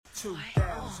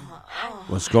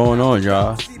What's going on,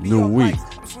 y'all? New week,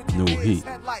 new heat.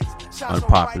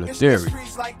 Unpopular theory.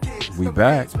 We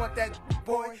back.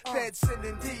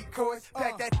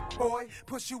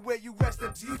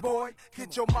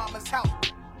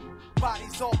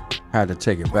 Had to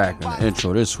take it back in the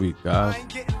intro this week, guys.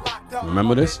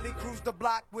 Remember this?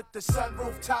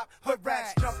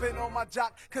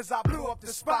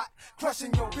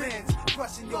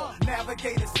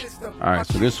 Alright,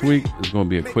 so this week is going to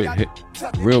be a quick hit.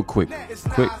 Real quick hit.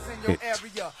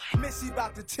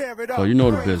 So you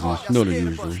know the business, you know the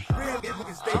usual.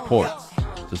 Support,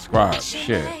 subscribe,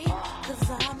 share.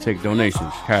 Take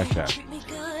donations, Cash App,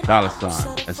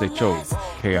 $, SHO,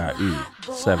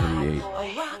 KIE, 78.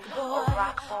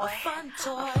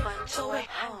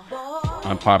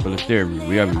 Unpopular theory,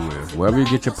 we everywhere. Wherever you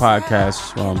get your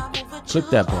podcasts from, click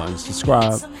that button,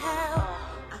 subscribe,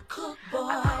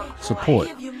 support.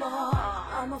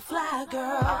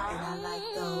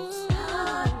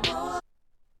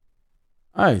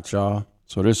 Alright, y'all.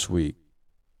 So this week,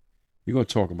 we're going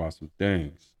to talk about some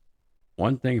things.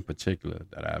 One thing in particular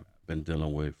that I've been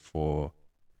dealing with for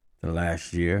the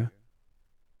last year.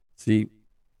 See,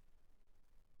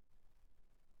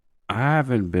 I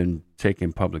haven't been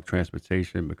taking public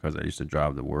transportation because I used to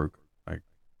drive to work. Like,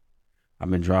 I've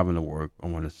been driving to work, I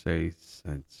want to say,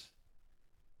 since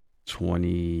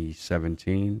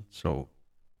 2017. So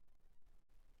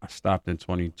I stopped in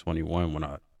 2021 when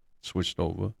I switched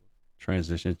over,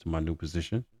 transitioned to my new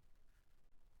position.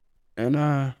 And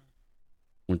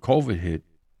when COVID hit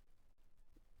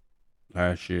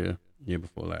last year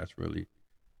before last, really,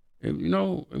 it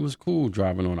was cool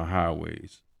driving on the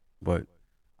highways. But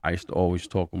I used to always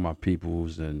talk with my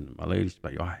peoples and my ladies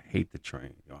like, yo, I hate the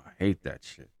train. Yo, I hate that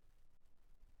shit.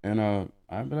 And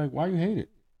I'd be like, why you hate it?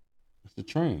 It's the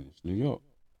train. It's New York.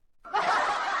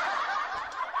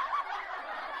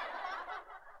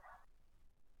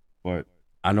 But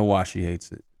I know why she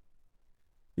hates it.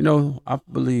 You know, I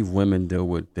believe women deal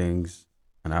with things,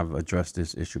 and I've addressed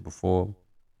this issue before,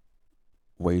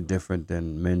 way different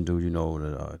than men do. You know,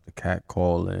 the cat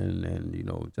calling and,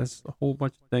 just a whole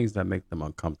bunch of things that make them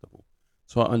uncomfortable.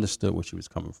 So I understood where she was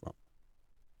coming from.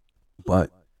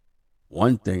 But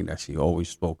one thing that she always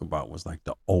spoke about was like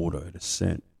the odor, the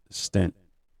scent, the stint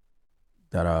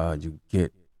that you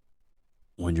get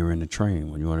when you're in the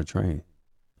train, when you're on a train.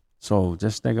 So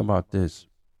just think about this.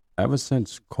 Ever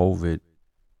since COVID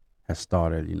has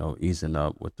started, easing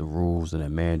up with the rules and the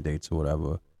mandates or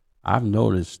whatever, I've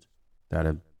noticed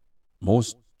that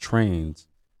most trains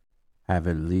have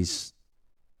at least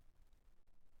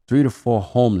 3 to 4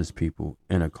 homeless people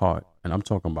in a cart. And I'm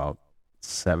talking about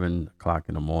 7 o'clock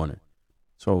in the morning.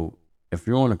 So if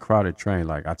you're on a crowded train,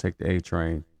 like I take the A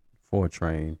train, 4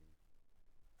 train,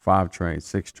 5 train,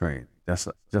 6 train, that's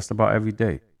just about every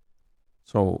day.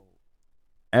 So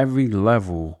every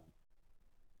level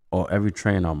or every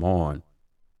train I'm on,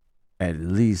 at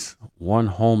least one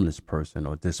homeless person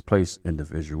or displaced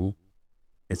individual,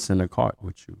 it's in a cart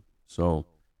with you. So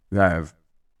you have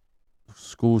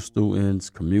school students,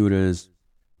 commuters,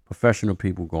 professional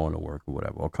people going to work or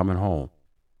whatever, or coming home.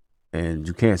 And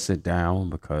you can't sit down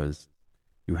because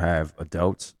you have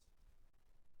adults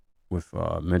with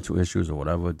mental issues or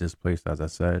whatever, displaced, as I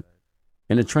said,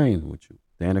 in a train with you.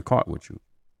 They're in a cart with you.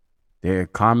 They're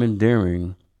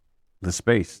commandeering the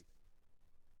space.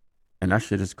 And that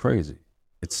shit is crazy.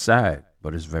 It's sad,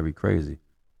 but it's very crazy.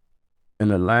 In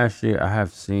the last year, I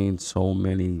have seen so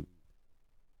many,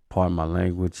 pardon my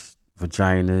language,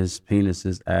 vaginas,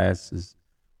 penises, asses.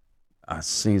 I've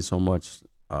seen so much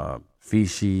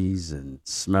feces and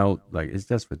smell. Like, it's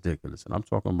just ridiculous. And I'm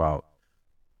talking about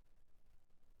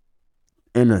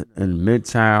in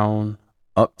Midtown,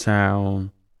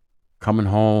 Uptown, coming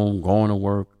home, going to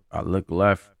work. I look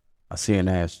left, I see an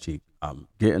ass cheek. I'm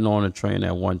getting on a train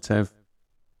at 110th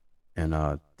and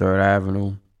 3rd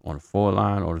Avenue on the 4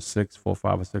 line or the 6, 4,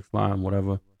 5, or 6 line,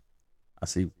 whatever. I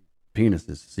see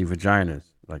penises, I see vaginas.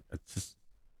 Like, it's just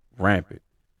rampant.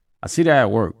 I see that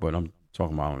at work, but I'm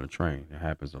talking about on the train. It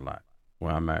happens a lot.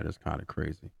 Where I'm at is kind of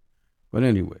crazy. But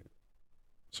anyway,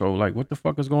 so like, what the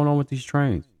fuck is going on with these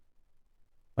trains?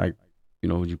 Like,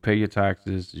 you pay your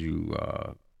taxes, you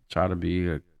try to be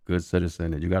a good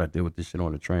citizen, and you got to deal with this shit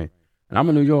on the train. And I'm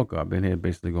a New Yorker. I've been here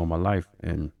basically all my life,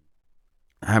 and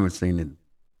I haven't seen it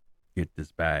get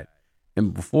this bad.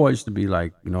 And before, it used to be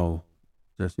like,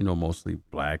 just, mostly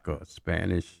black or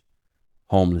Spanish,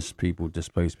 homeless people,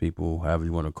 displaced people, however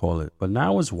you want to call it. But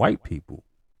now it's white people.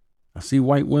 I see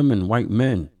white women, white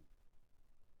men.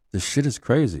 This shit is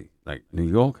crazy. Like, New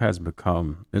York has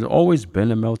become, it's always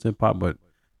been a melting pot, but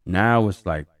now it's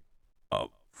like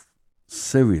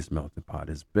serious melting pot.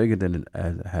 It's bigger than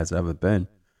it has ever been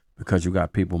because you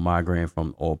got people migrating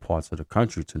from all parts of the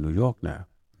country to New York now.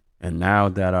 And now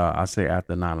that I say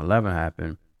after 9/11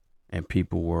 happened and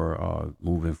people were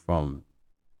moving from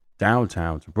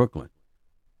downtown to Brooklyn,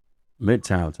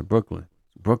 midtown to Brooklyn.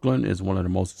 Brooklyn is one of the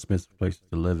most expensive places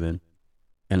to live in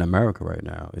America right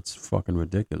now. It's fucking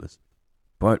ridiculous.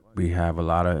 But we have a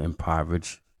lot of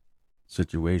impoverished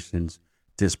situations,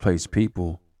 displaced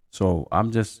people. So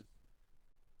I'm just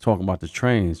talking about the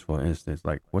trains, for instance.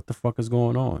 Like, what the fuck is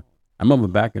going on? I remember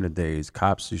back in the days,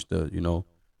 cops used to,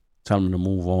 tell them to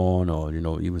move on, or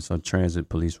even some transit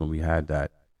police when we had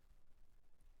that.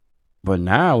 But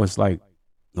now it's like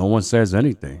no one says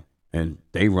anything, and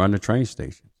they run the train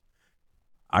station.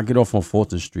 I get off on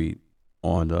Fulton Street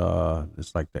on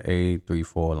it's like the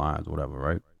A34 lines, whatever,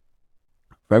 right?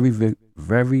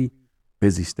 Very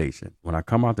busy station. When I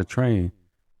come out the train,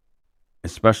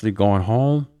 especially going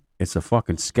home, it's a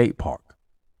fucking skate park.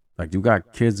 Like you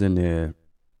got kids in there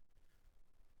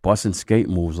busting skate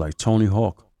moves like Tony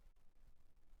Hawk.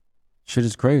 Shit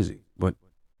is crazy, but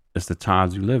it's the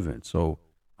times you live in. So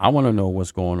I want to know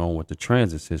what's going on with the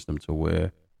transit system to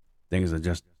where things are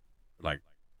just like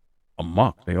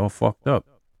amok. They all fucked up.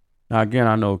 Now again,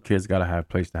 I know kids gotta have a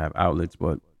place to have outlets,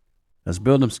 but let's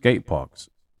build them skate parks.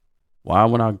 Why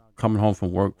when I'm coming home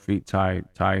from work, feet tired,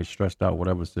 stressed out,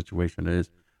 whatever the situation is,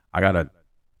 I gotta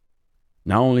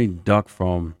not only duck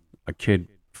from a kid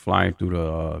flying through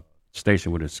the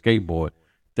station with a skateboard,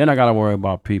 then I gotta worry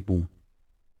about people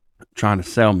trying to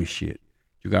sell me shit.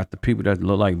 You got the people that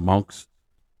look like monks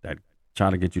that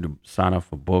trying to get you to sign up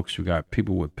for books. You got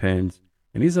people with pens,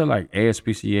 and these are like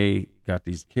ASPCA got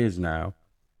these kids now,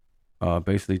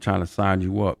 basically trying to sign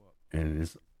you up, and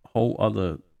it's a whole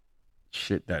other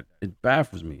shit that it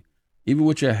baffles me. Even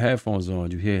with your headphones on,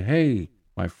 you hear, "Hey,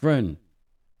 my friend,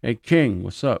 hey King,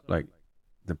 what's up?" Like,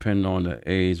 depending on the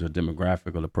age or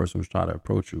demographic of the person who's trying to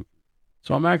approach you.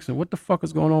 So I'm asking, what the fuck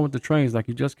is going on with the trains? Like,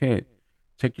 you just can't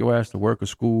take your ass to work or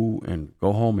school and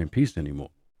go home in peace anymore.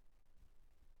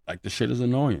 Like, the shit is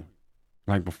annoying.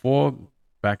 Like before,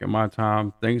 back in my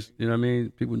time, things, you know what I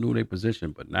mean? People knew their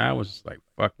position, but now it's just like,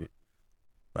 fuck it.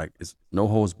 Like, it's no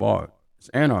holds barred. It's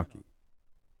anarchy.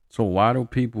 So why do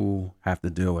people have to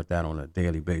deal with that on a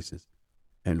daily basis?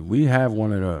 And we have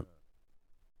one of the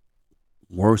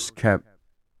worst kept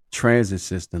transit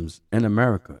systems in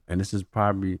America. And this is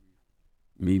probably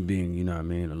me being, you know what I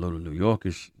mean, a little New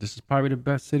Yorkish. This is probably the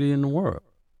best city in the world.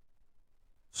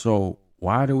 So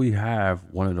why do we have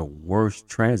one of the worst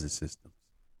transit systems,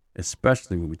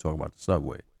 especially when we talk about the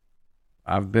subway?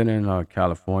 I've been in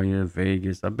California,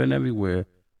 Vegas. I've been everywhere,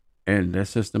 and their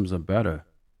systems are better.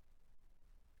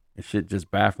 And shit just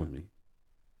baffles me.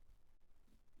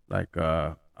 Like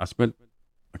I spent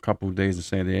a couple of days in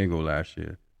San Diego last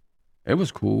year. It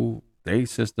was cool. They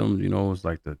system, was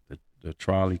like the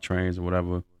trolley trains or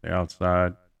whatever. They're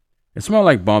outside. It smelled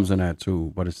like bums in that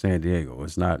too, but it's San Diego.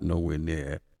 It's not nowhere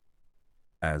near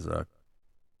as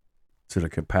to the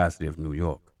capacity of New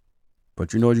York.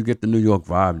 But you get the New York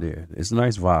vibe there. It's a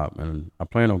nice vibe, and I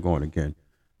plan on going again.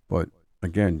 But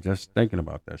again, just thinking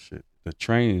about that shit. The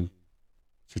train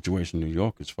situation in New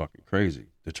York is fucking crazy.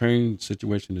 The train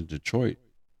situation in Detroit,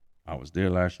 I was there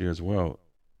last year as well.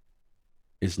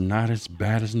 It's not as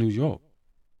bad as New York.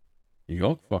 New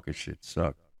York fucking shit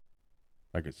sucks.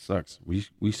 Like it sucks.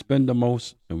 We spend the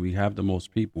most and we have the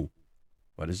most people,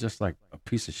 but it's just like a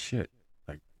piece of shit.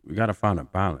 Like we gotta find a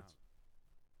balance.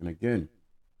 And again,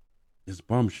 it's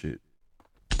bum shit.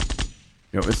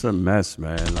 It's a mess,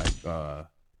 man. Like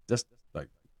just like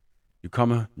you're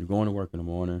going to work in the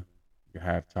morning, you're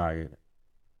half tired,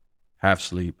 half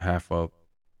sleep, half up.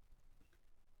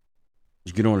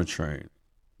 You get on a train.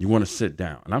 You want to sit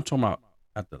down. And I'm talking about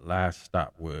at the last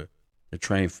stop where the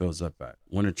train fills up at.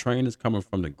 When the train is coming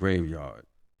from the graveyard,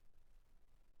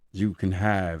 you can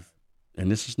have, and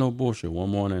this is no bullshit, one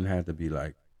morning had to be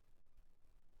like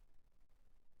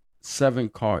 7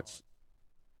 carts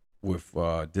with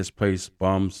displaced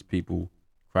bums, people,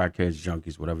 crackheads,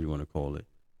 junkies, whatever you want to call it.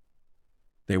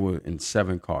 They were in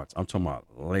 7 carts. I'm talking about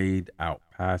laid out,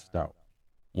 passed out.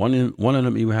 One of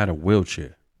them even had a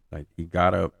wheelchair. Like he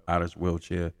got up out of his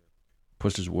wheelchair,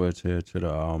 pushed his wheelchair to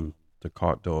the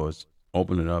cart doors,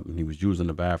 opened it up, and he was using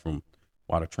the bathroom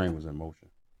while the train was in motion.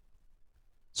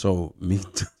 So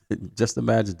just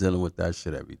imagine dealing with that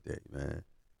shit every day, man.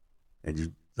 And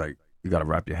you got to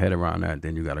wrap your head around that. And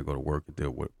then you got to go to work and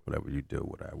deal with whatever you deal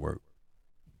with at work.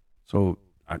 So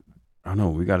I know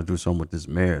we got to do something with this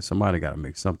mayor. Somebody got to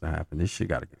make something happen. This shit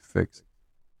got to get fixed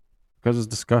because it's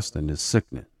disgusting. It's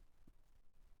sickening.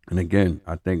 And again,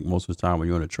 I think most of the time when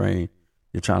you're on a train,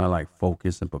 You're trying to like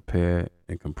focus and prepare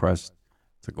and compress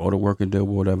to go to work and deal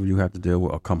with whatever you have to deal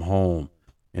with, or come home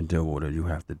and deal with whatever you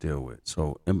have to deal with.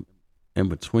 So in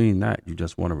between that, you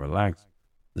just want to relax,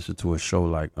 listen to a show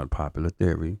like Unpopular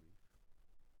Theory,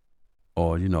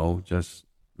 or just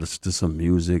listen to some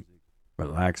music,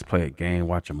 relax, play a game,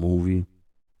 watch a movie.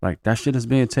 Like that shit is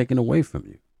being taken away from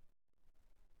you.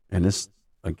 And this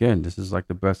again, this is like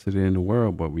the best city in the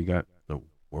world, but we got the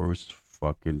worst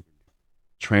fucking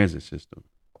transit system.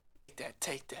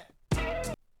 Take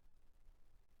that.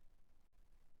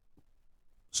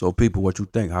 So people, what you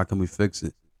think? How can we fix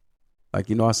it?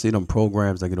 Like, I see them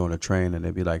programs that get on the train and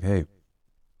they be like, hey,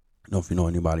 if you know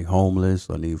anybody homeless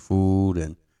or need food,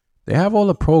 and they have all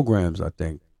the programs, I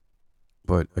think.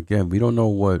 But again, we don't know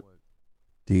what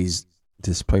these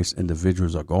displaced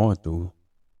individuals are going through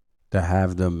to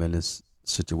have them in this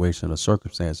situation or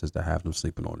circumstances to have them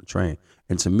sleeping on the train.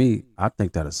 And to me, I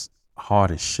think that is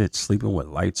hard as shit, sleeping with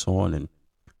lights on and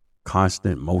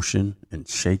constant motion and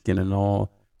shaking and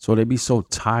all. So they be so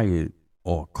tired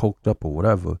or coked up or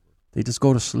whatever, they just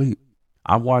go to sleep.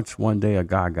 I watched one day a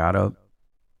guy got up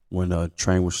when a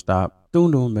train was stopped.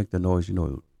 Doom, make the noise.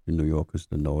 In New York, it's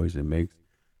the noise it makes.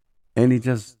 And he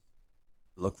just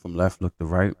looked from left, looked to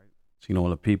right, seen all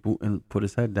the people, and put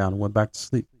his head down and went back to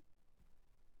sleep.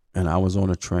 And I was on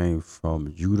a train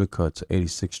from Utica to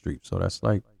 86th Street. So that's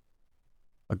like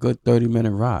a good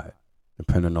 30-minute ride,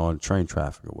 depending on train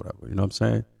traffic or whatever. You know what I'm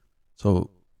saying?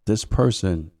 So this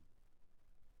person,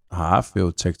 how I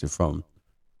feel, takes it from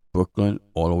Brooklyn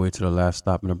all the way to the last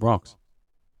stop in the Bronx.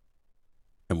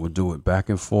 And we'll do it back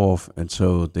and forth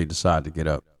until they decide to get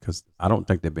up. Because I don't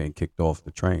think they're being kicked off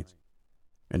the trains.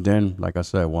 And then, like I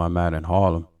said, where I'm at in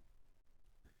Harlem,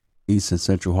 East and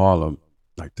Central Harlem,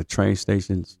 like the train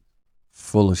stations,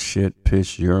 full of shit,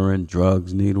 piss, urine,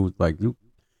 drugs, needles, like you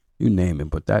name it.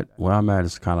 But that where I'm at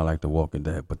is kind of like the Walking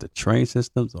Dead. But the train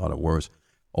systems are the worst.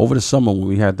 Over the summer when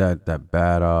we had that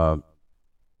bad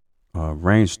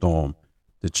rainstorm,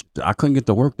 I couldn't get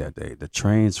to work that day. The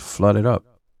trains flooded up.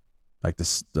 Like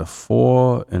the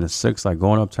 4 and the 6, like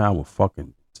going uptown, were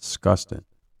fucking disgusting.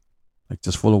 Like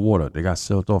just full of water. They got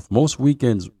sealed off. Most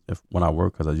weekends, when I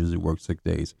work, because I usually work 6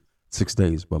 days.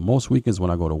 But most weekends when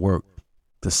I go to work,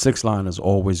 the 6 line is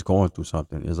always going through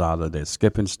something. It's either they're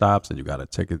skipping stops and you got to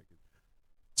take it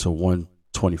to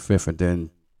 125th and then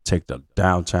take the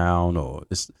downtown or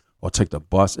take the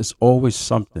bus. It's always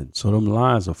something. So them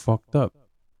lines are fucked up.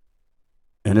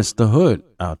 And it's the hood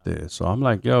out there. So I'm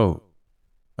like, yo,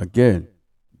 again,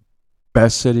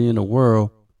 best city in the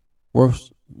world,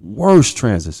 worst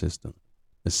transit system.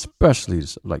 Especially,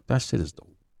 like, that shit is the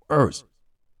worst.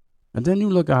 And then you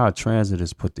look at how transit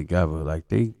is put together. Like,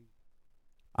 I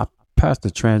passed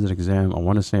the transit exam, I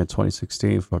want to say in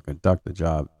 2016 for a conductor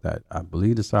job that I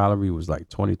believe the salary was like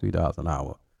 $23 an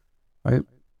hour, right?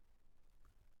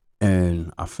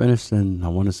 And I finished in, I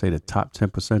want to say, the top 10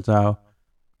 percentile.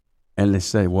 And they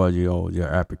say, well, your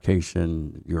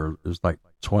application, it was like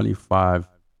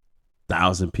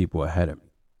 25,000 people ahead of me.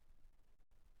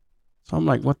 So I'm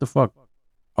like, what the fuck?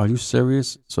 Are you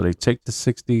serious? So they take the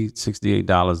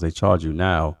 $68 they charge you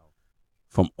now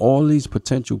from all these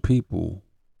potential people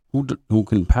who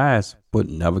can pass but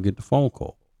never get the phone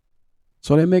call.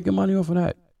 So they're making money off of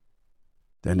that.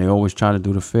 Then they always trying to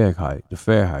do the fare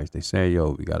hikes. They say,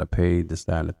 yo, we got to pay this,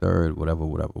 that, and the third, whatever.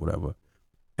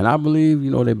 And I believe,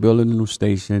 they're building new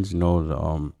stations,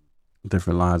 the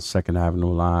different lines, Second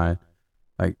Avenue line.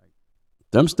 Like,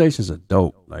 them stations are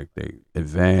dope. Like, they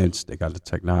advanced, they got the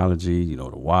technology, the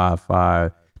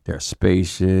Wi-Fi, they're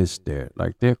spacious, they're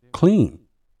clean.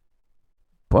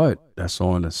 But that's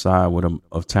on the side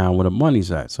of town where the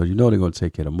money's at. So they're going to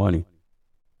take care of money.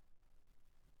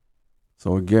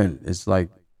 So again, it's like,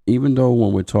 even though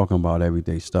when we're talking about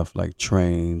everyday stuff like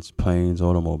trains, planes,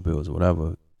 automobiles,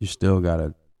 whatever, you still got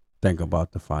to think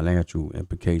about the financial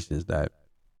implications that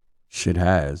shit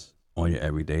has on your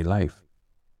everyday life.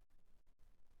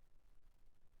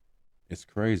 It's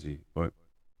crazy, but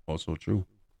also true.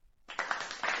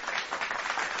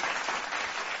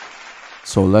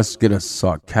 So let's get a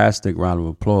sarcastic round of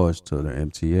applause to the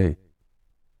MTA.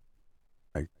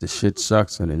 Like, the shit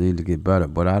sucks and they need to get better.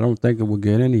 But I don't think it will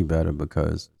get any better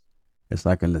because it's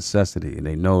like a necessity. And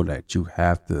they know that you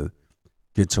have to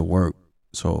get to work.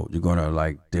 So you're going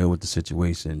to deal with the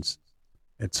situations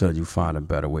until you find a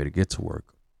better way to get to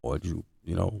work, or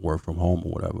work from home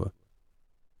or whatever.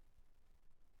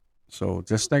 So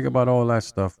just think about all that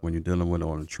stuff when you're dealing with it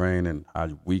on the train and how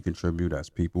we contribute as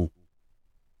people.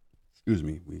 Excuse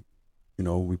me.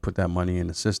 We put that money in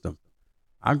the system.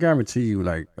 I guarantee you,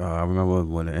 I remember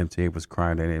when the MTA was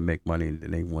crying they didn't make money and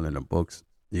they went in the books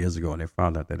years ago and they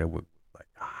found out that it would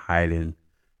hiding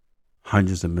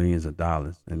hundreds of millions of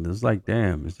dollars. And it's like,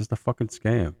 damn, it's just a fucking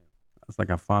scam. It's like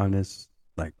I find this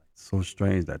like so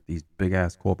strange that these big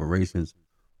ass corporations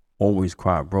always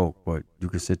cry broke, but you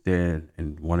can sit there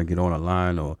and want to get on a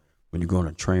line, or when you go on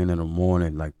a train in the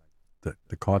morning, like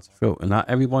the carts are filled. And not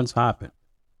everyone's hopping.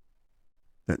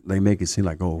 They make it seem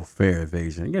like, oh, fare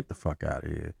evasion. Get the fuck out of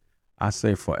here. I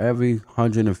say for every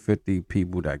 150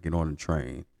 people that get on the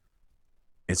train,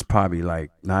 it's probably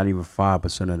like not even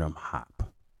 5% of them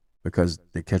hop because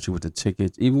they catch you with the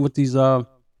tickets. Even with these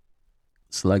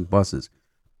select buses,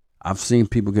 I've seen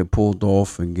people get pulled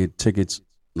off and get tickets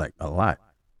like a lot.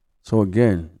 So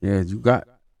again, yeah, you got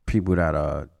people that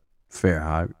are fare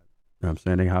high. You know what I'm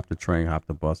saying? They hop the train, hop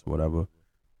the bus, whatever.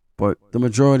 But the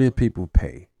majority of people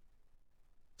pay.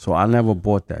 So I never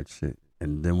bought that shit.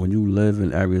 And then when you live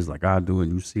in areas like I do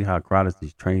and you see how crowded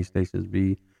these train stations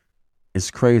be,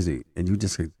 it's crazy. And you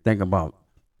just think about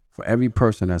for every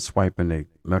person that's swiping a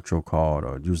Metro card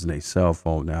or using a cell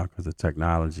phone now because of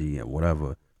technology and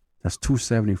whatever, that's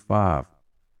 275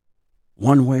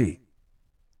 one way.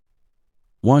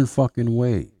 One fucking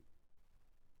way.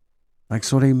 Like,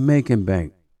 so they making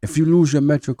bank. If you lose your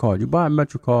Metro card, you buy a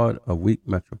Metro card,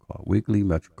 weekly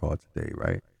Metro card today,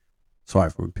 right? Sorry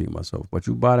for repeating myself, but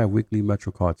you buy that weekly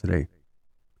Metro card today,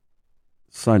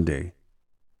 Sunday,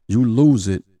 you lose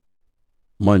it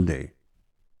Monday.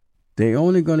 They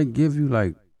only gonna give you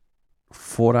like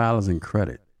 $4 in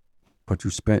credit, but you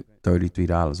spent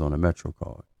 $33 on a Metro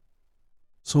card.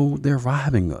 So they're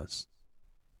robbing us.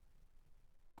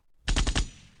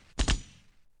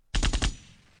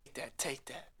 Take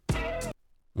that.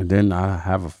 And then I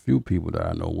have a few people that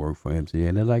I know work for MTA,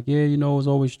 and they're like, yeah, it's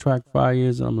always track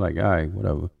fires. And I'm like, all right,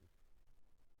 whatever.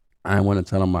 I didn't want to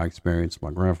tell them my experience.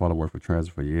 My grandfather worked for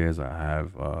transit for years. I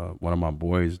have one of my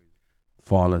boys,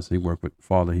 he worked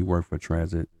for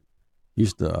transit. He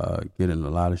used to get in a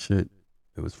lot of shit.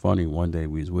 It was funny. One day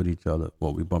we was with each other.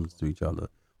 Well, we bumped into each other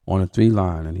on a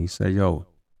 3-line, and he said, yo,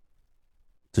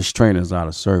 this train is out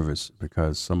of service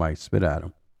because somebody spit at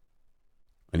him.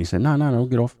 And he said, no, don't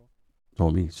get off.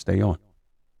 Told me, stay on.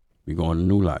 We go on the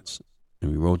new lots.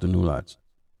 And we rode the new lots.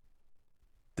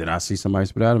 Did I see somebody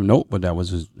spit at him? Nope, but that was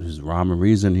his rhyme and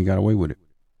reason. He got away with it.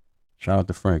 Shout out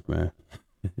to Frank, man.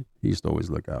 He used to always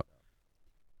look out.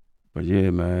 But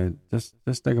yeah, man, just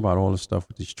think about all the stuff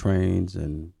with these trains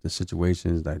and the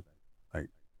situations that like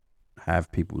have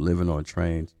people living on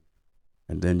trains.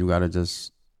 And then you got to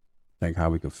just think how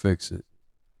we can fix it.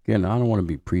 Again, I don't want to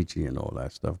be preachy and all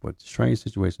that stuff, but the train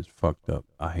situation is fucked up.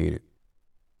 I hate it.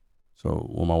 So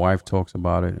when my wife talks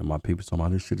about it and my people talk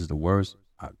about this shit is the worst,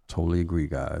 I totally agree,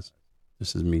 guys.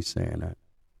 This is me saying that.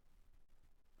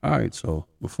 All right, so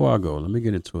before I go, let me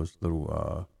get into this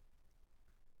little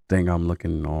thing I'm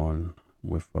looking on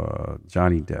with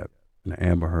Johnny Depp and the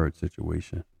Amber Heard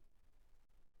situation.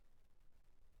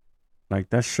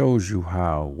 Like, that shows you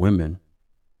how women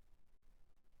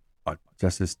are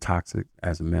just as toxic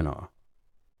as men are.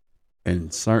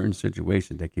 In certain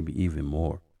situations, they can be even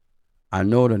more. I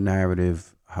know the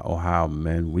narrative or how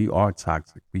men, we are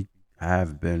toxic. We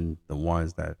have been the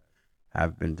ones that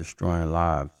have been destroying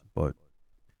lives, but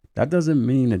that doesn't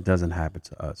mean it doesn't happen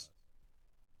to us.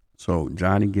 So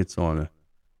Johnny gets on a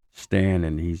stand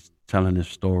and he's telling his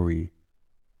story,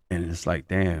 and it's like,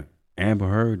 damn, Amber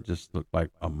Heard just looked like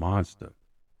a monster,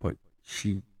 but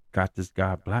she got this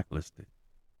guy blacklisted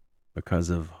because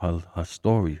of her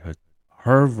story,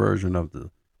 her version of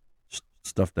the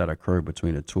stuff that occurred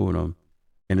between the two of them,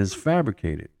 and it's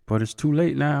fabricated. But it's too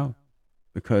late now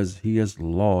because he has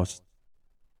lost.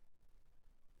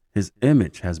 His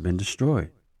image has been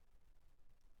destroyed.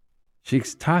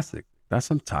 She's toxic. That's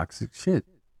some toxic shit.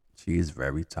 She is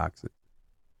very toxic.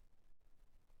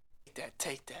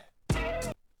 Take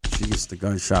that. She gets the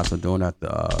gunshots for doing that to,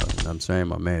 you know what I'm saying,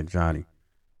 my man Johnny.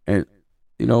 And,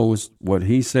 it's what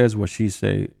he says, what she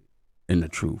say, and the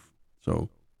truth. So,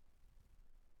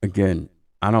 again,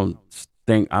 I don't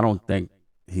think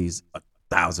he's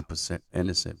 1,000%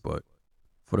 innocent, but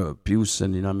for the abuse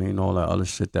and, all that other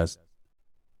shit that's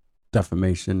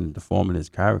defamation and deforming his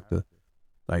character,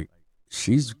 like,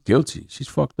 she's guilty. She's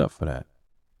fucked up for that.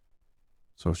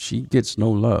 So she gets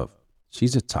no love.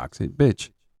 She's a toxic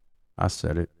bitch. I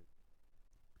said it.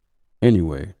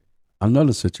 Anyway,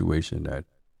 another situation that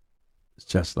is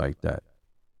just like that.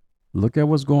 Look at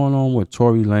what's going on with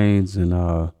Tory Lanez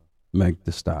and Meg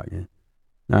Thee Stallion.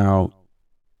 Now,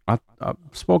 I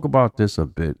spoke about this a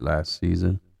bit last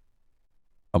season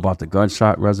about the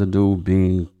gunshot residue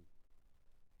being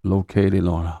located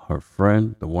on her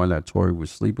friend, the one that Tory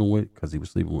was sleeping with, because he was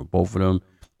sleeping with both of them.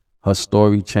 Her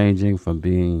story changing from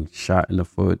being shot in the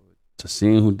foot to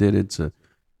seeing who did it to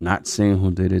not seeing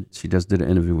who did it. She just did an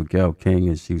interview with Gayle King,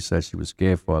 and she said she was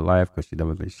scared for her life because she'd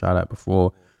never been shot at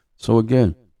before. So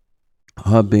again,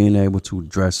 her being able to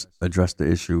address the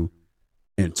issue,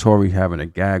 and Tory having a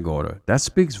gag order, that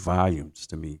speaks volumes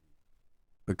to me,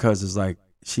 because it's like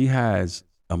she has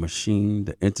a machine,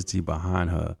 the entity behind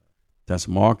her, that's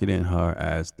marketing her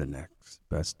as the next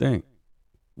best thing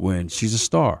when she's a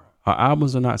star. Her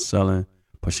albums are not selling,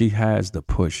 but she has the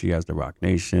push. She has the Rock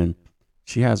Nation.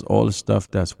 She has all the stuff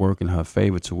that's working her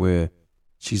favor to where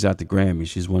she's at the Grammy.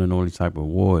 She's winning all these type of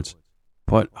awards,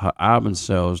 but her album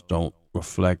sales don't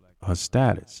reflect her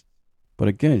status. But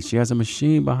again, she has a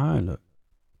machine behind her.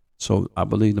 So I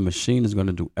believe the machine is going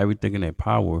to do everything in their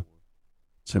power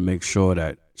to make sure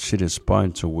that shit is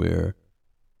spun to where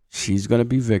she's going to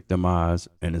be victimized,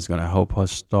 and it's going to help her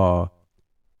star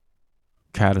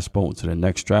catapult to the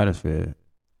next stratosphere.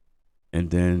 And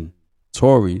then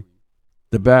Tory,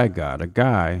 the bad guy, the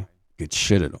guy, gets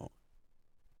shitted on.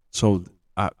 So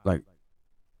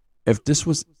if this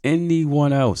was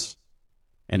anyone else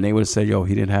and they would have said, yo,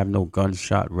 he didn't have no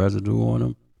gunshot residue on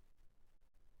him,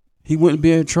 he wouldn't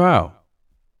be in trial.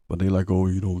 But they like, oh,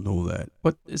 you don't know that.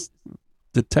 But it's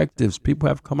detectives. People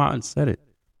have come out and said it.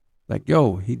 Like,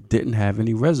 yo, he didn't have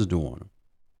any residue on him.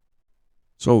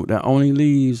 So that only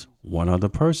leaves one other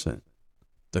person.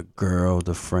 The girl,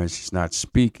 the friend she's not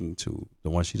speaking to, the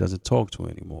one she doesn't talk to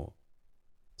anymore.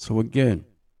 So again,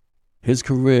 his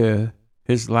career,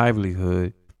 his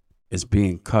livelihood is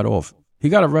being cut off. He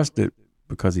got arrested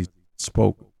because he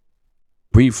spoke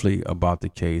briefly about the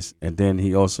case, and then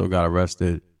he also got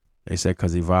arrested, they said,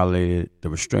 because he violated the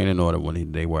restraining order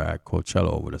when they were at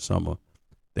Coachella over the summer.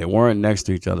 They weren't next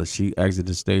to each other. She exited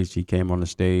the stage. He came on the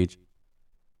stage,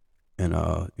 and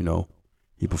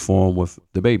he performed with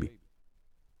the baby.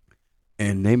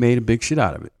 And they made a big shit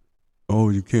out of it. Oh,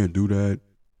 you can't do that.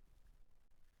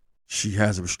 She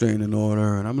has a restraining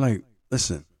order. And I'm like,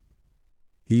 listen,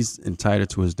 he's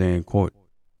entitled to his day in court.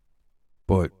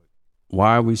 But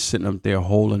why are we sitting up there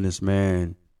holding this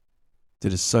man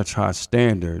to such high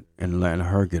standard and letting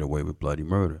her get away with bloody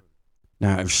murder?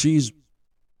 Now, if she's,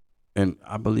 and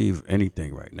I believe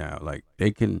anything right now, like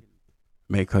they can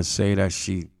make her say that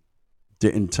she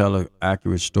didn't tell an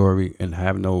accurate story and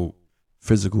have no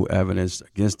physical evidence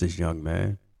against this young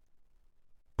man,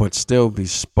 but still be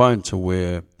spun to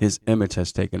where his image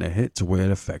has taken a hit to where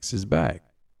it affects his bag.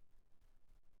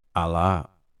 A la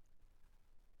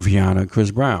Rihanna and Chris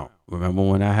Brown. Remember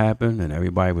when that happened and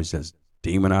everybody was just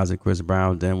demonizing Chris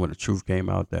Brown? Then when the truth came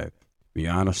out that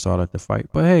Rihanna started the fight.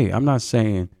 But hey, I'm not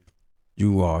saying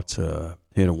you are to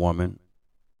hit a woman,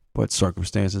 but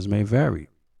circumstances may vary.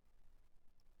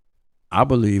 I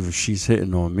believe if she's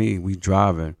hitting on me, we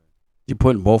driving, you're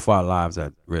putting both our lives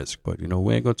at risk. But, we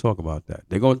ain't going to talk about that.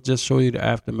 They're going to just show you the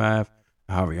aftermath,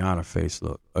 how Rihanna's face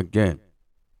look. Again,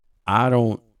 I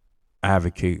don't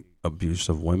advocate abuse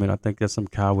of women. I think that's some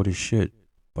cowardice shit.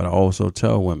 But I also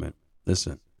tell women,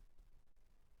 listen,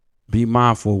 be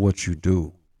mindful of what you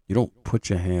do. You don't put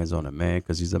your hands on a man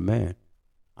because he's a man.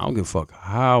 I don't give a fuck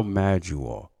how mad you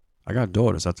are. I got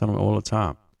daughters. I tell them all the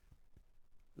time,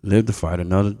 live to fight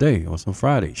another day on some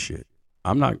Friday shit.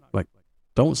 I'm not like,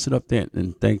 don't sit up there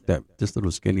and think that this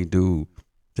little skinny dude,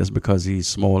 just because he's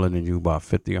smaller than you by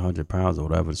 50, 100 pounds or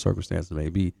whatever the circumstances may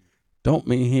be, don't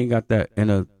mean he ain't got that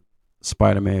inner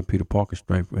Spider-Man Peter Parker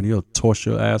strength and he'll toss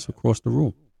your ass across the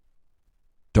room.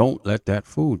 Don't let that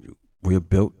fool you. We're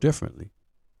built differently.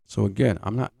 So again,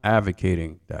 I'm not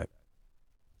advocating that,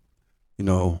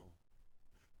 you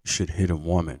should hit a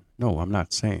woman. No, I'm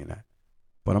not saying that.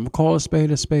 But I'm going to call a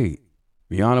spade a spade.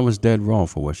 Rihanna was dead wrong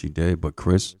for what she did, but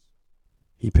Chris,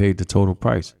 he paid the total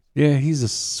price. Yeah, he's a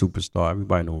superstar.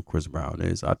 Everybody knows who Chris Brown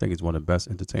is. I think he's one of the best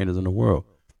entertainers in the world.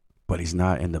 But he's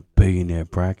not in the billionaire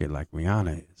bracket like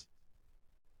Rihanna is.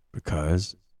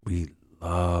 Because we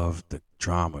love the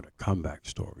drama, the comeback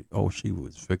story. Oh, she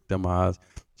was victimized.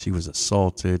 She was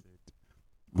assaulted.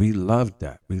 We love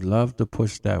that. We love to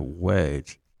push that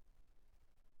wedge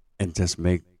and just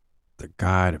make the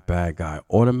guy the bad guy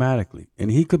automatically. And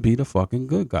he could be the fucking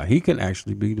good guy. He can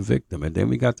actually be the victim. And then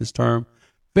we got this term,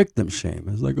 victim shame.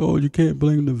 It's like, oh, you can't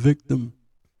blame the victim.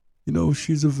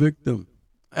 She's a victim.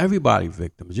 Everybody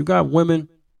victims. You got women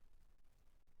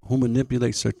who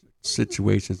manipulate certain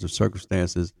situations or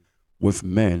circumstances with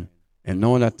men, and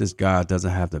knowing that this guy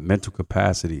doesn't have the mental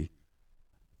capacity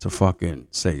to fucking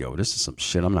say, yo, this is some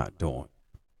shit I'm not doing.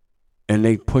 And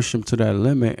they push him to that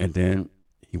limit, and then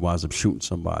he winds up shooting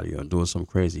somebody or doing some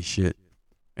crazy shit,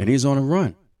 and he's on a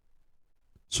run.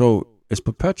 So it's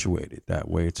perpetuated that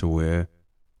way to where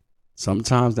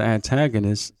sometimes the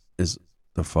antagonist is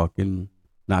the fucking,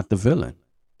 not the villain.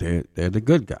 They're the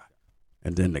good guy.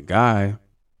 And then the guy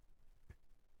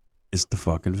is the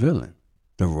fucking villain.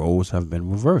 The roles have been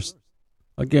reversed.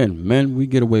 Again, men, we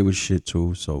get away with shit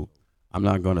too, so I'm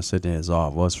not gonna sit there and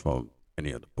absolve us from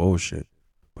any of the bullshit.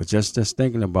 But just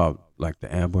thinking about like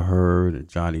the Amber Heard and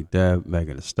Johnny Depp,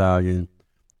 Megan Thee Stallion,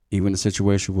 even the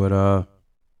situation with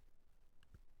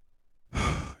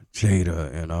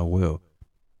Jada and Will.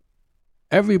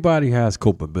 Everybody has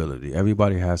culpability.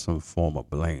 Everybody has some form of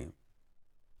blame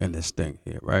in this thing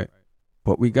here, right?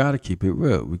 But we got to keep it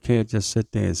real. We can't just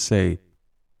sit there and say,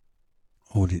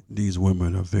 oh, these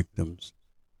women are victims.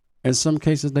 In some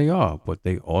cases they are, but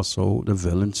they also the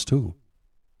villains too.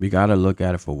 We got to look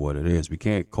at it for what it is. We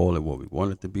can't call it what we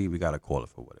want it to be. We got to call it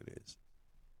for what it is.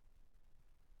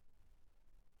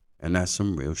 And that's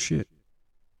some real shit.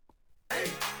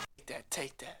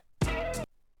 Take that.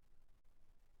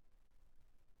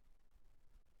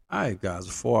 All right, guys,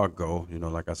 before I go,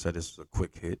 like I said, this is a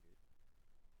quick hit.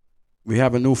 We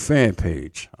have a new fan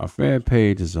page. Our fan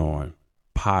page is on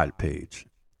Pod Page.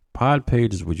 Pod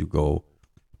Page is where you go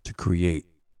to create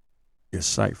your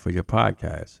site for your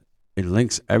podcast. It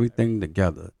links everything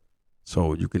together.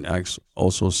 So you can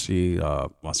also see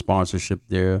my sponsorship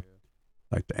there,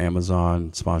 like the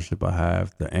Amazon sponsorship I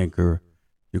have, the Anchor.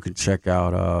 You can check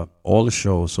out all the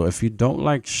shows. So if you don't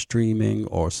like streaming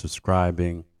or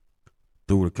subscribing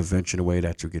through the conventional way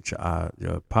that you get your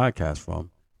podcast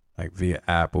from, like via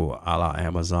Apple, a la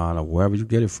Amazon, or wherever you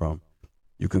get it from,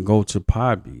 you can go to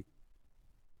Pod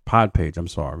Page,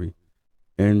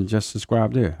 and just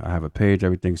subscribe there. I have a page,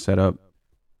 everything set up.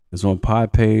 It's on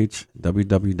Pod Page,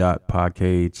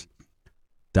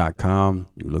 www.podpage.com.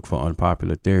 You look for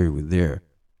Unpopular Theory, we're there.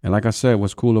 And like I said,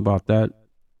 what's cool about that,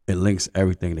 it links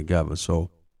everything together. So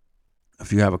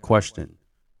if you have a question,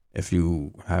 if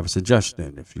you have a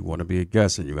suggestion, if you want to be a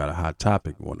guest and you got a hot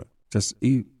topic, you want to just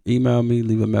email me,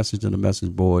 leave a message on the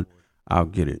message board, I'll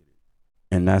get it.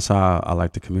 And that's how I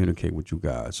like to communicate with you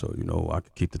guys. So, I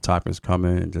can keep the topics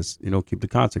coming and just, keep the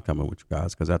content coming with you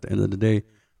guys. Because at the end of the day,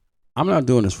 I'm not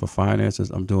doing this for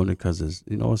finances. I'm doing it because it's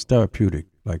therapeutic.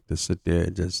 Like to sit there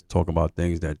and just talk about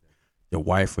things that your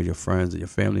wife or your friends or your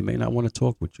family may not want to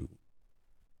talk with you.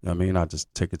 You know what I mean? I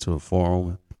just take it to a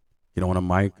forum, get on a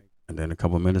mic, and then a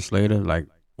couple of minutes later, like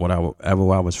whatever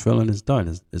I was feeling is done,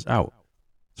 is out.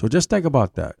 So just think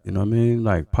about that. You know what I mean?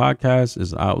 Like podcast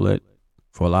is an outlet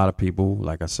for a lot of people.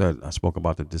 Like I said, I spoke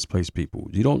about the displaced people.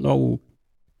 You don't know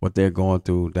what they're going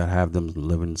through that have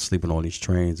them sleeping on these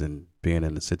trains and being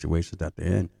in the situations that they're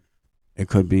in. It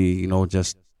could be,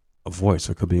 just a voice.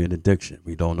 It could be an addiction.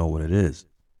 We don't know what it is.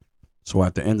 So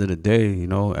at the end of the day,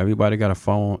 everybody got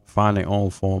to find their own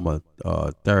form of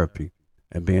therapy.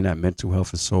 And being that mental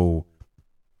health is so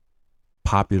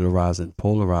polarizing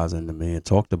to me and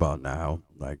talked about now,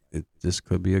 like this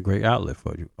could be a great outlet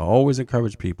for you. I always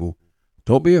encourage people,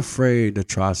 don't be afraid to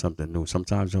try something new.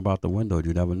 Sometimes jump out the window.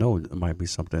 You never know. It might be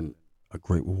something, a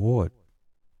great reward.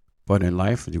 But in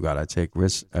life, you got to take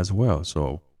risks as well.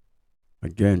 So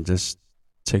again, just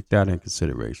take that in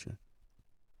consideration.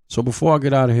 So before I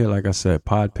get out of here, like I said,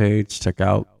 Pod Page, check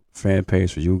out fan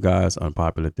page for you guys,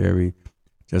 Unpopular Theory.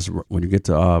 Just when you get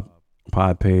to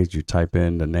Pod Page, you type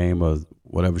in the name of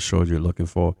whatever show you're looking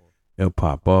for. It'll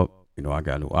pop up. I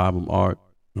got new album art,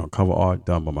 cover art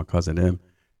done by my cousin M.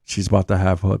 She's about to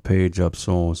have her page up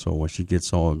soon. So when she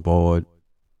gets on board,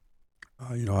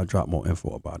 I'll drop more info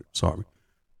about it. Sorry.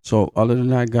 So other than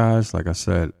that, guys, like I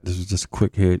said, this is just a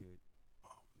quick hit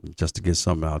just to get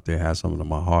something out there, have something in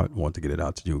my heart, want to get it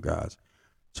out to you guys.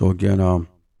 So again,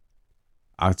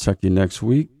 I'll check you next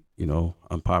week,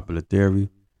 Unpopular Theory.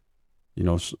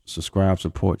 Subscribe,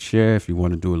 support, share. If you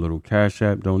want to do a little Cash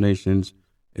App donations,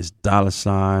 it's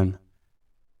 $,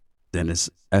 then it's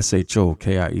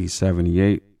SHOKIE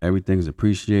 78. Everything's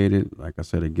appreciated. Like I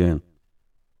said again,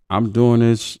 I'm doing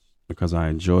this because I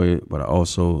enjoy it, but I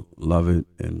also love it.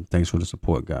 And thanks for the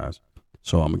support, guys.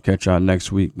 So I'm gonna catch y'all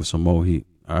next week with some more heat.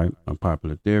 All right,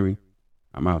 Unpopular Theory.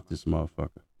 I'm out this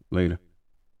motherfucker. Later.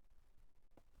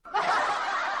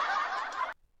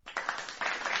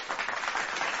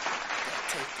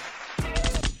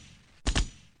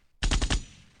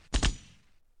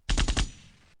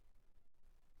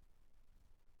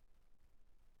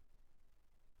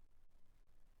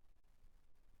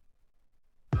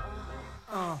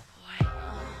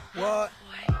 What?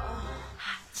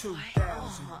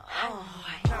 2000.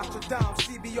 Nostradamus,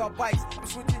 CBR bikes. I'm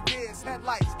switching gears,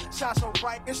 headlights. Shine so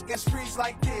bright, it's freeze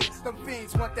like this. Them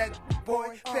fiends want that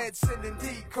boy. Feds sending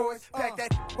decoys. Pack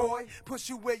that boy. Push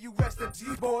you where you rest in G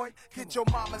boy. Get your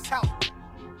mama's house.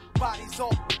 Bodies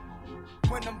off.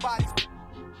 When them bodies.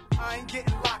 I ain't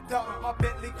getting locked up. My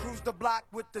Bentley cruise the block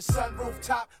with the sunroof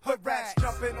top. Hood rats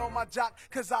jumping on my jock,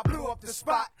 cause I blew up the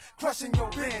spot. Crushing your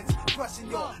bins, crushing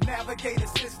your navigator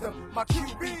system. My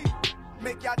QB,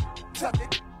 make y'all tuck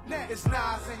it. It's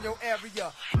Nas in your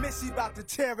area. Missy about to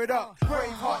tear it up.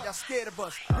 Braveheart, y'all scared of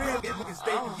us. Real niggas,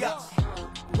 they be us.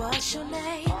 What's your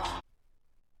name?